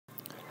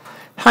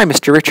Hi,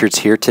 Mr. Richards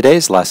here.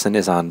 Today's lesson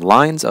is on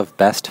lines of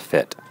best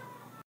fit.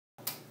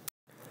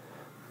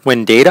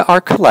 When data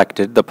are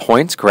collected, the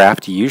points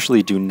graphed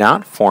usually do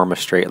not form a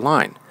straight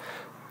line,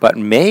 but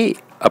may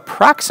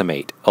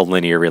approximate a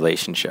linear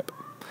relationship.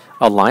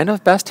 A line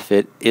of best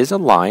fit is a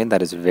line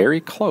that is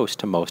very close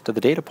to most of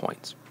the data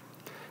points.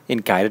 In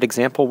guided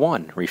example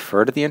 1,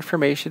 refer to the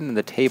information in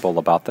the table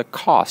about the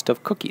cost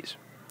of cookies.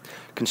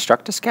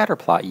 Construct a scatter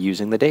plot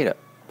using the data.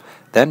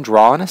 Then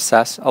draw and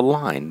assess a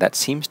line that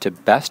seems to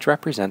best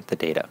represent the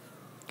data.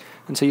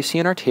 And so you see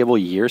in our table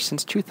years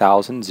since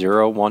 2000,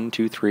 0, 1,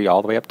 2, 3,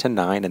 all the way up to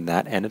 9, and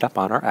that ended up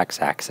on our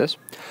x-axis,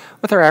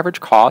 with our average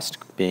cost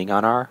being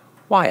on our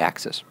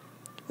y-axis.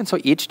 And so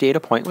each data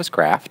point was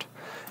graphed,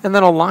 and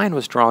then a line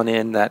was drawn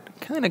in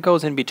that kind of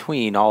goes in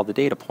between all the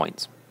data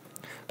points.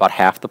 About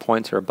half the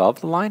points are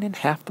above the line and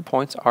half the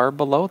points are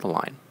below the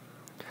line.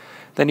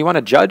 Then you want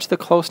to judge the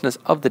closeness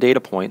of the data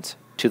points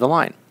to the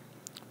line.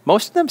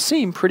 Most of them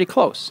seem pretty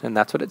close, and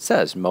that's what it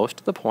says.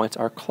 Most of the points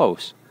are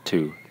close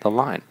to the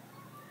line.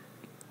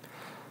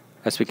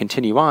 As we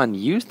continue on,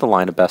 use the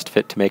line of best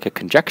fit to make a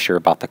conjecture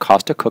about the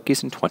cost of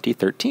cookies in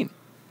 2013.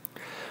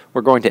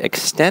 We're going to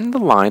extend the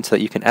line so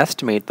that you can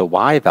estimate the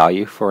y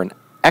value for an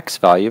x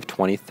value of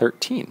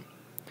 2013.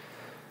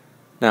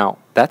 Now,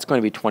 that's going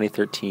to be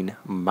 2013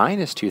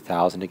 minus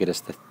 2000 to get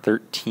us the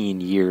 13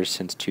 years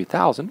since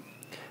 2000.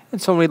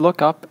 And so when we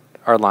look up,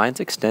 our line's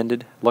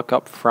extended, look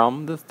up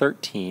from the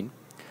 13,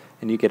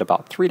 and you get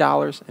about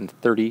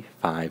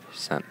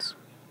 $3.35.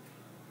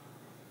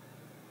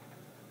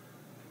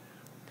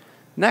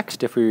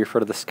 Next, if we refer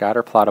to the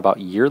scatter plot about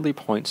yearly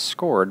points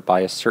scored by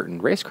a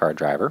certain race car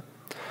driver,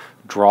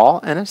 draw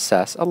and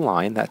assess a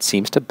line that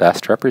seems to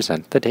best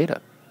represent the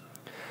data.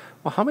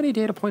 Well, how many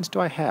data points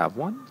do I have?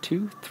 1,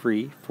 2,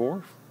 3,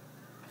 4,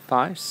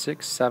 5,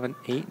 6, 7,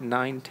 8,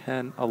 9,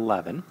 10,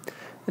 11.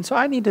 And so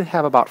I need to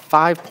have about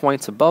 5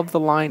 points above the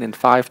line and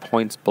 5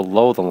 points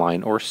below the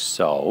line or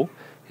so,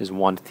 is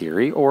one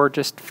theory, or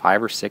just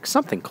 5 or 6,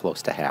 something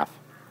close to half.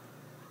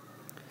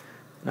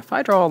 And if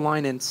I draw a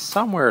line in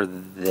somewhere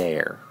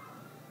there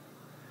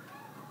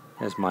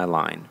as my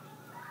line,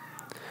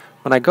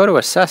 when I go to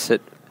assess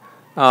it,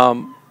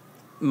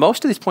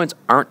 most of these points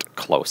aren't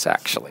close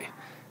actually.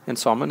 And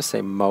so I'm going to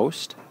say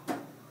most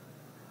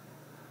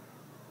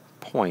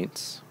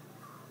points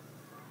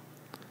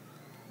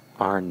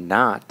are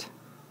not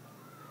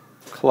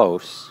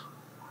close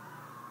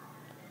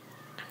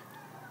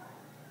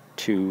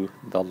to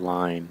the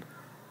line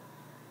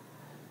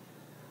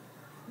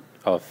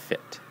of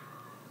fit.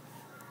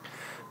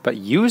 But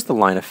use the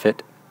line of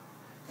fit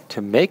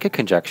to make a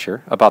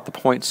conjecture about the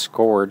points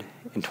scored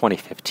in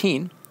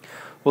 2015.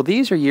 Well,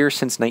 these are years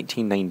since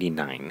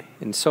 1999.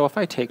 And so if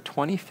I take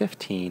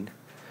 2015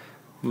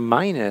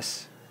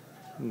 minus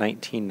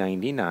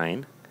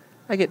 1999,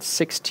 I get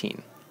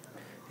 16.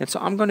 And so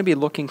I'm going to be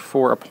looking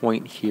for a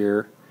point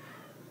here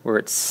where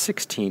it's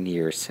 16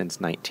 years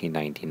since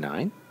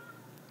 1999.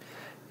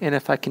 And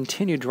if I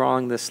continue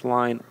drawing this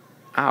line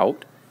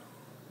out,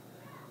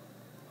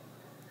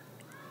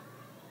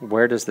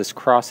 where does this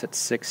cross at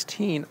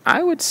 16?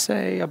 I would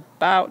say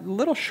about a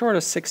little short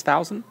of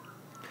 6,000.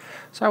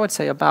 So I would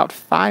say about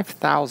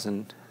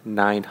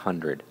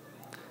 5,900.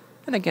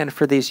 And again,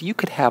 for these, you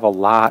could have a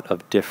lot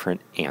of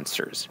different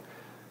answers.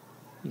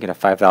 You can have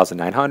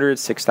 5,900,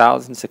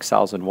 6,000,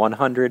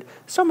 6,100.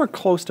 Somewhere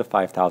close to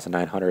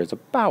 5,900 is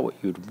about what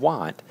you'd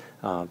want,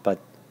 but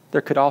there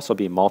could also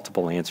be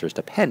multiple answers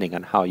depending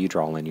on how you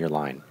draw in your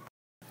line.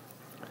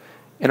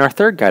 In our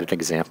third guided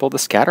example, the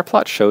scatter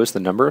plot shows the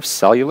number of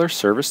cellular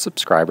service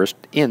subscribers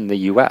in the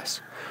U.S.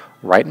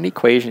 Write an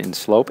equation in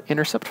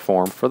slope-intercept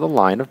form for the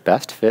line of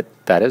best fit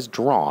that is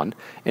drawn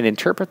and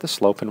interpret the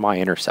slope and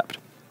y-intercept.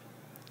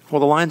 Well,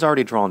 the line's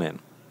already drawn in.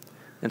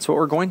 And so what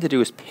we're going to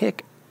do is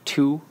pick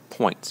 2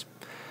 points.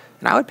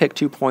 And I would pick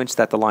 2 points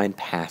that the line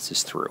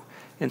passes through.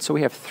 And so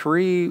we have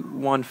 3,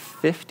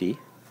 150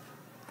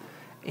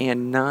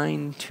 and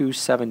 9,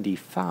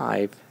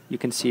 275. You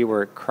can see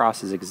where it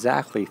crosses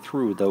exactly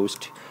through those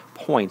 2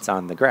 points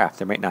on the graph.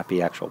 There might not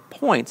be actual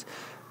points,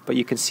 but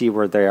you can see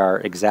where they are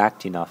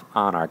exact enough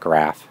on our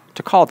graph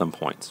to call them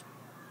points.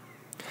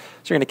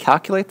 So you're going to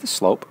calculate the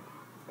slope.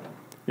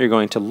 You're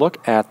going to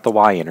look at the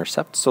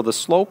y-intercept. So the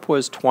slope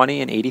was 20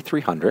 and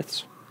 83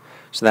 hundredths.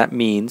 So that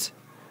means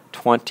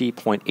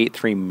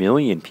 20.83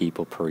 million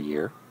people per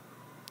year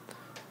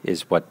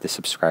is what the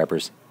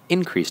subscribers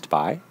increased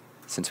by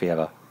since we have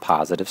a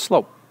positive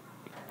slope.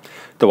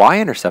 The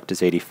y-intercept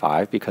is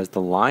 85 because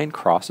the line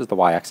crosses the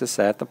y-axis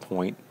at the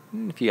point,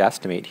 if you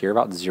estimate here,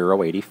 about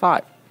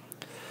 0.85.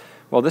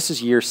 Well, this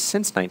is years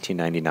since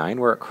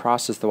 1999 where it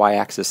crosses the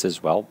y-axis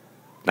as well.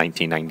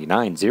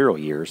 1999, 0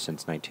 years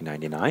since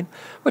 1999,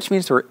 which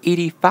means there were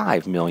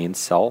 85 million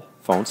cell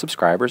phone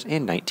subscribers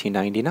in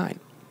 1999.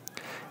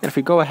 And if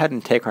we go ahead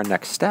and take our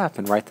next step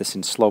and write this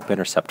in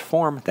slope-intercept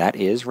form, that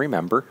is,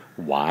 remember,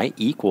 y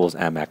equals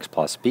mx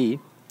plus b.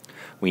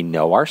 We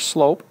know our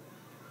slope.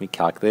 We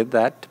calculated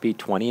that to be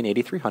 20 and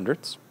 83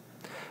 hundredths.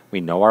 We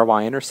know our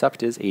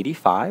y-intercept is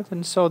 85,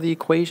 and so the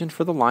equation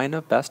for the line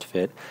of best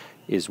fit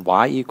is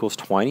y equals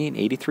 20 and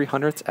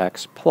 83/100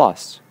 x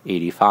plus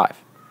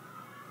 85.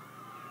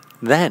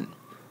 Then,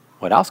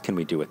 what else can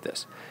we do with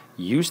this?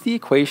 Use the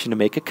equation to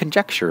make a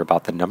conjecture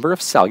about the number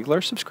of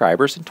cellular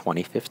subscribers in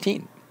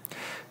 2015.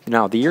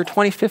 Now, the year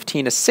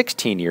 2015 is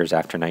 16 years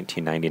after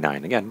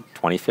 1999. Again,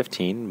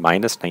 2015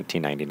 minus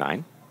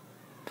 1999.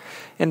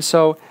 And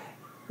so,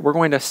 we're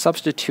going to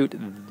substitute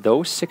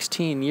those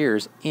 16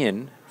 years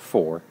in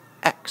for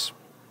x.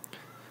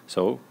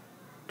 So,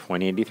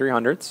 20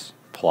 83/100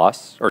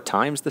 plus, or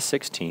times the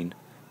 16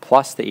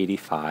 plus the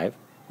 85,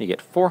 you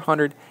get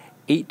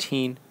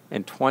 418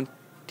 and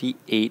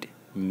 28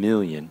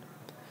 million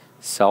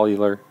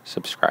cellular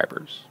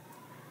subscribers.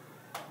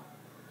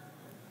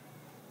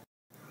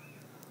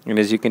 And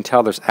as you can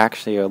tell, there's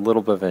actually a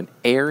little bit of an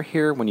error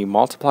here. When you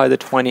multiply the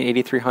 20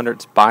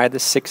 83/100 by the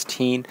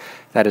 16,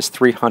 that is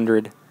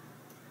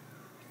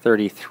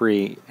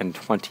 333 and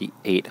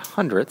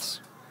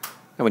 28/100.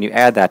 And when you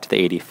add that to the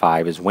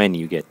 85 is when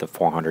you get the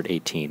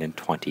 418 and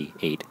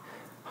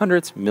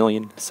 28/100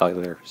 million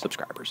cellular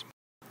subscribers.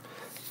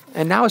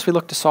 And now as we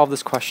look to solve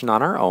this question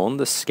on our own,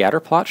 the scatter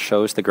plot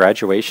shows the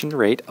graduation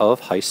rate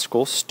of high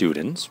school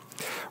students.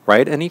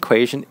 Write an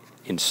equation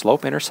in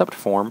slope-intercept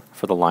form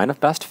for the line of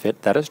best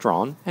fit that is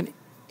drawn and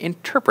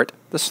interpret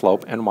the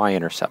slope and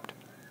y-intercept.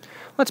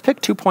 Let's pick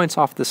 2 points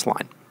off this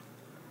line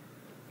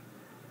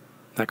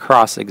that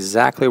cross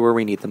exactly where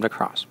we need them to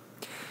cross.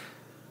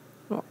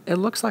 Well, it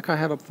looks like I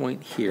have a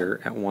point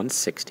here at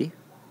 160.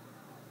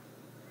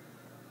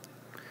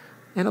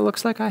 And it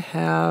looks like I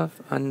have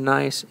a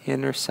nice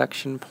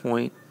intersection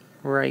point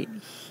right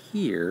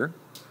here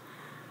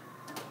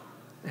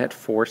at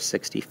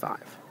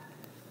 465.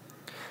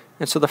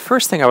 And so the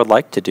first thing I would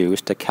like to do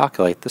is to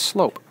calculate the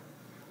slope.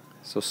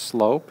 So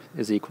slope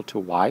is equal to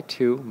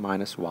y2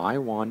 minus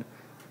y1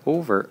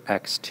 over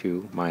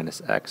x2 minus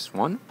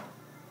x1.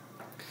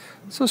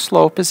 So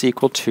slope is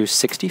equal to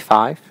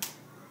 65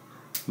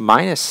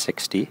 minus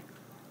 60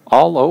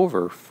 all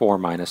over 4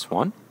 minus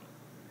 1,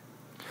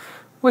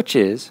 which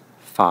is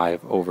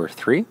 5 over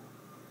 3,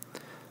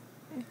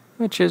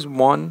 which is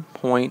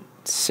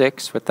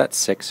 1.6 with that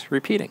 6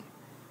 repeating.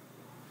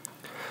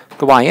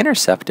 The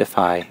y-intercept, if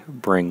I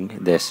bring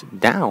this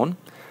down,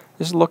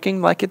 is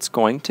looking like it's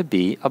going to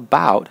be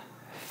about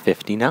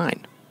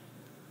 59.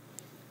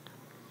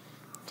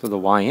 So the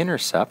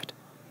y-intercept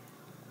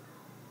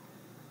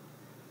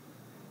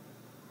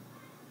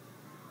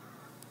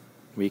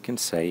we can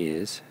say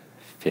is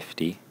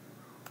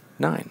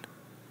 59.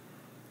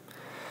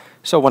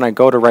 So when I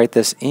go to write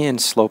this in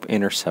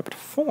slope-intercept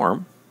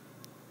form,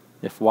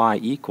 if y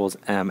equals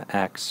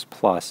mx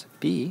plus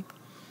b,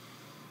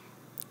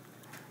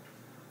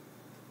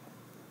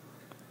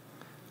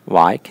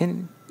 y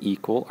can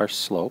equal our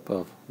slope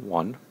of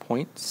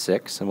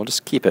 1.6, and we'll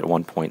just keep it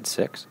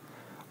 1.6.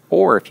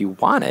 Or if you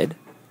wanted,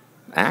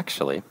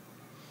 actually,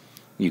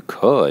 you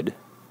could,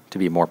 to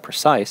be more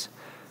precise,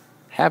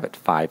 have it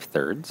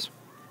 5/3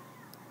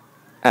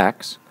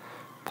 x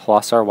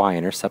plus our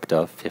y-intercept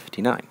of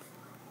 59.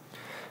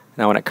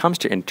 Now when it comes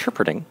to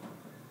interpreting,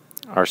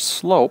 our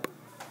slope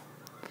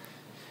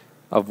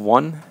of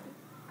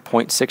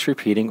 1.6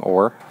 repeating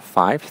or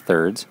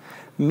 5/3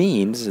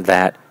 means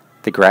that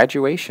the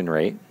graduation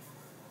rate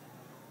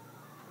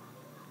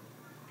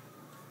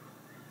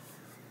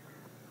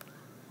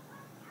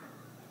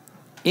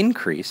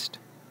increased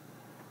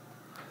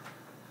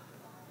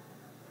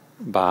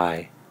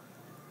by,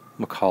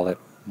 we'll call it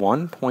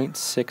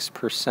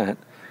 1.6%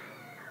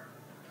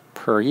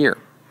 per year.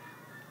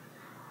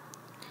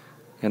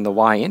 And the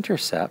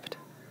y-intercept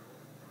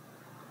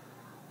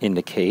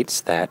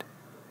indicates that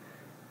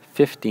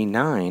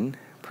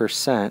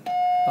 59%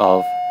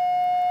 of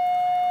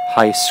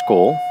high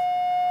school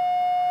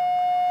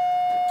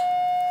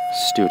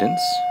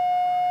students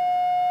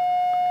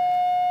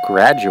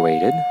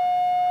graduated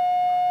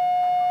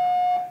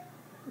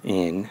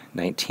in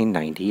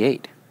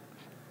 1998.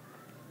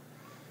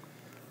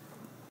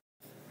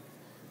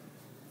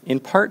 In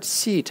Part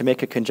C, to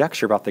make a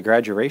conjecture about the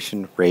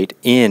graduation rate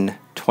in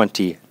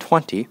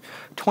 2020,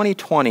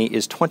 2020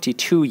 is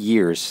 22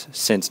 years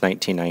since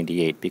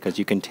 1998, because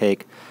you can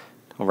take,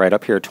 right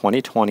up here,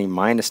 2020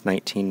 minus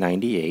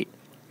 1998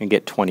 and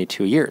get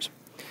 22 years.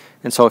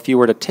 And so if you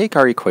were to take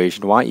our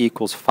equation, y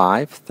equals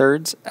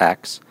 5/3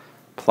 x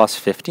plus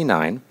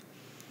 59,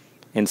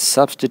 and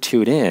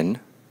substitute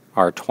in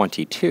our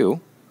 22,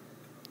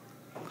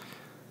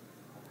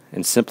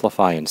 and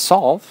simplify and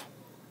solve,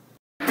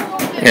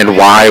 and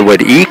y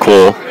would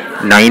equal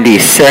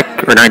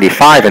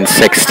 95 and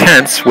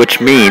 6/10, which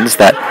means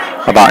that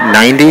about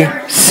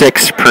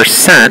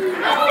 96%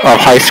 of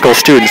high school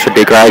students would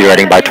be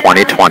graduating by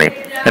 2020.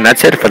 And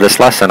that's it for this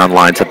lesson on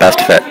lines of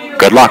best fit.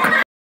 Good luck.